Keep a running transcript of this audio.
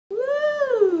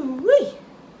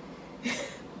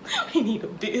He need a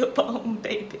bib on,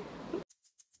 baby.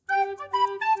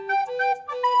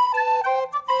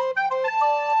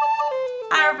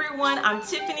 Hi everyone, I'm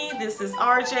Tiffany, this is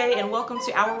RJ, and welcome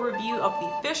to our review of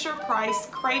the Fisher-Price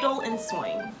Cradle and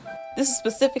Swing. This is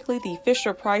specifically the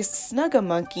Fisher-Price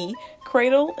Snugamonkey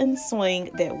Cradle and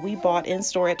Swing that we bought in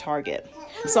store at Target.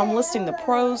 So I'm listing the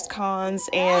pros, cons,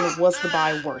 and was the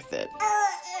buy worth it.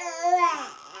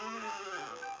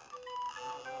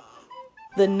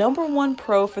 The number one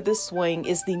pro for this swing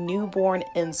is the newborn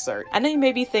insert. I know you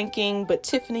may be thinking, but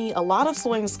Tiffany, a lot of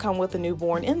swings come with a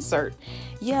newborn insert.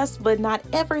 Yes, but not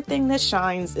everything that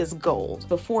shines is gold.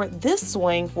 Before this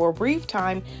swing, for a brief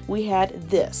time, we had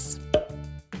this.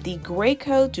 The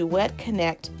Graco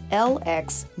DuetConnect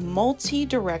LX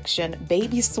multi-direction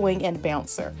baby swing and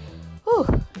bouncer. Whew.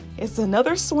 It's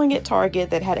another swing at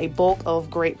Target that had a bulk of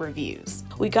great reviews.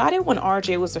 We got it when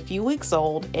RJ was a few weeks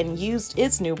old and used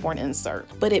its newborn insert,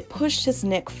 but it pushed his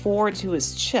neck forward to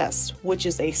his chest, which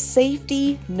is a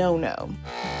safety no-no.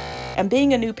 And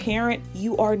being a new parent,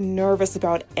 you are nervous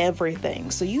about everything,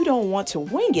 so you don't want to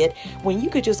wing it when you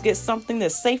could just get something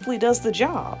that safely does the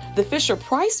job. The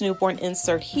Fisher-Price newborn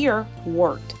insert here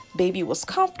worked. Baby was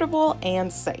comfortable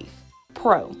and safe.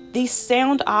 Pro. The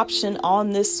sound option on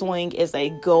this swing is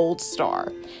a gold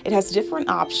star. It has different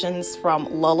options from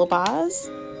lullabies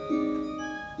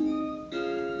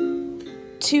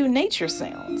to nature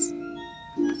sounds,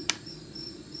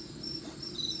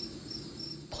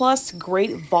 plus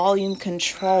great volume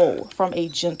control from a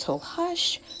gentle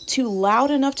hush to loud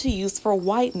enough to use for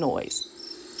white noise.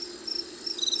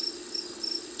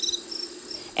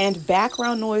 And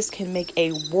background noise can make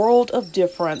a world of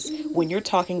difference when you're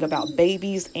talking about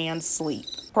babies and sleep.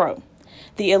 Pro.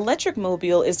 The electric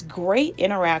mobile is great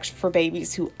interaction for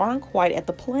babies who aren't quite at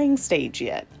the playing stage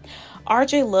yet.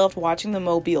 RJ loved watching the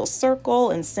mobile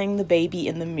circle and seeing the baby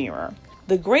in the mirror.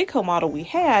 The Graco model we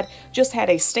had just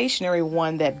had a stationary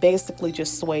one that basically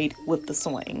just swayed with the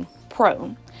swing.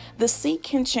 Pro. The seat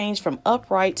can change from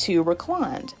upright to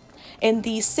reclined. In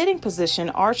the sitting position,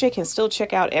 RJ can still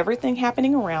check out everything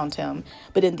happening around him,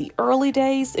 but in the early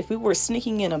days, if we were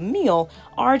sneaking in a meal,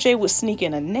 RJ would sneak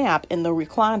in a nap in the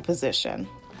reclined position.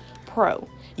 Pro.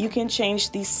 You can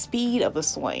change the speed of the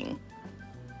swing.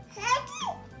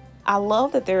 I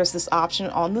love that there is this option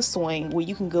on the swing where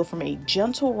you can go from a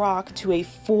gentle rock to a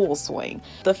full swing.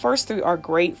 The first three are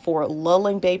great for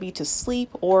lulling baby to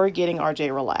sleep or getting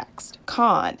RJ relaxed.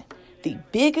 Con. The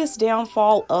biggest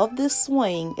downfall of this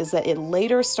swing is that it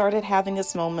later started having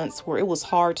its moments where it was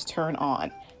hard to turn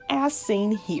on, as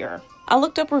seen here. I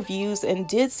looked up reviews and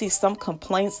did see some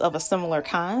complaints of a similar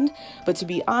kind, but to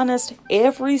be honest,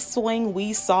 every swing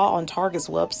we saw on Target's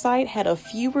website had a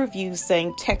few reviews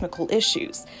saying technical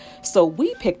issues, so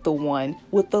we picked the one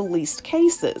with the least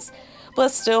cases. But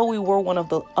still, we were one of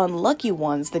the unlucky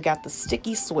ones that got the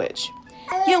sticky switch.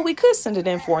 Yeah, we could send it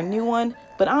in for a new one,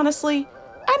 but honestly,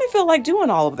 I didn't feel like doing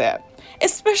all of that,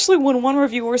 especially when one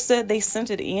reviewer said they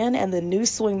sent it in and the new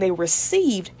swing they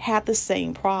received had the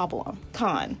same problem.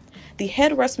 Con. The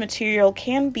headrest material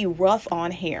can be rough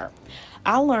on hair.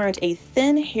 I learned a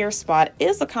thin hair spot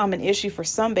is a common issue for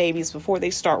some babies before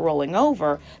they start rolling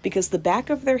over because the back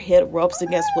of their head rubs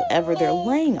against whatever they're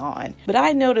laying on. But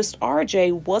I noticed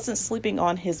RJ wasn't sleeping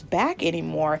on his back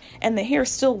anymore and the hair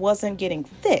still wasn't getting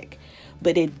thick.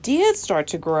 But it did start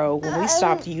to grow when we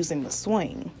stopped using the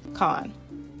swing. Con.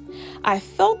 I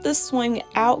felt this swing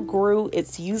outgrew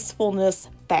its usefulness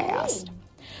fast.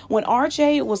 When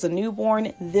RJ was a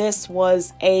newborn, this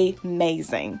was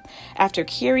amazing. After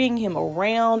carrying him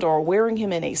around or wearing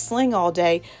him in a sling all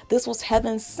day, this was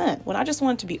heaven sent when I just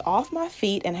wanted to be off my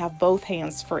feet and have both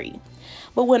hands free.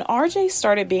 But when RJ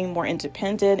started being more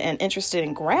independent and interested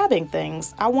in grabbing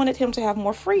things, I wanted him to have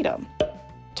more freedom.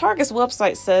 Target's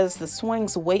website says the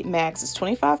swing's weight max is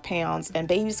 25 pounds and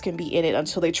babies can be in it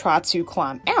until they try to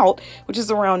climb out, which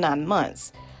is around 9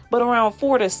 months. But around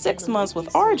 4 to 6 months with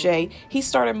RJ, he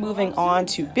started moving on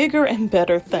to bigger and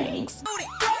better things.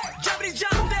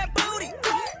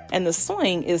 And the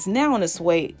swing is now on its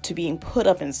way to being put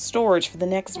up in storage for the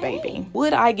next baby.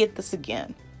 Would I get this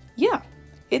again? Yeah.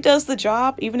 It does the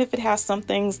job, even if it has some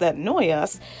things that annoy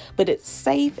us, but it's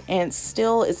safe and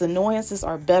still its annoyances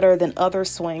are better than other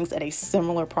swings at a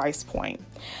similar price point.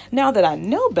 Now that I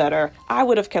know better, I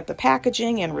would have kept the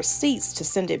packaging and receipts to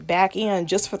send it back in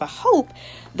just for the hope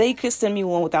they could send me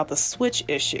one without the switch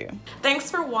issue. Thanks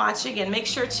for watching and make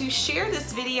sure to share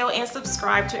this video and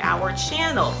subscribe to our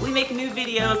channel. We make new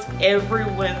videos every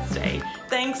Wednesday.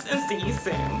 Thanks and see you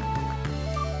soon.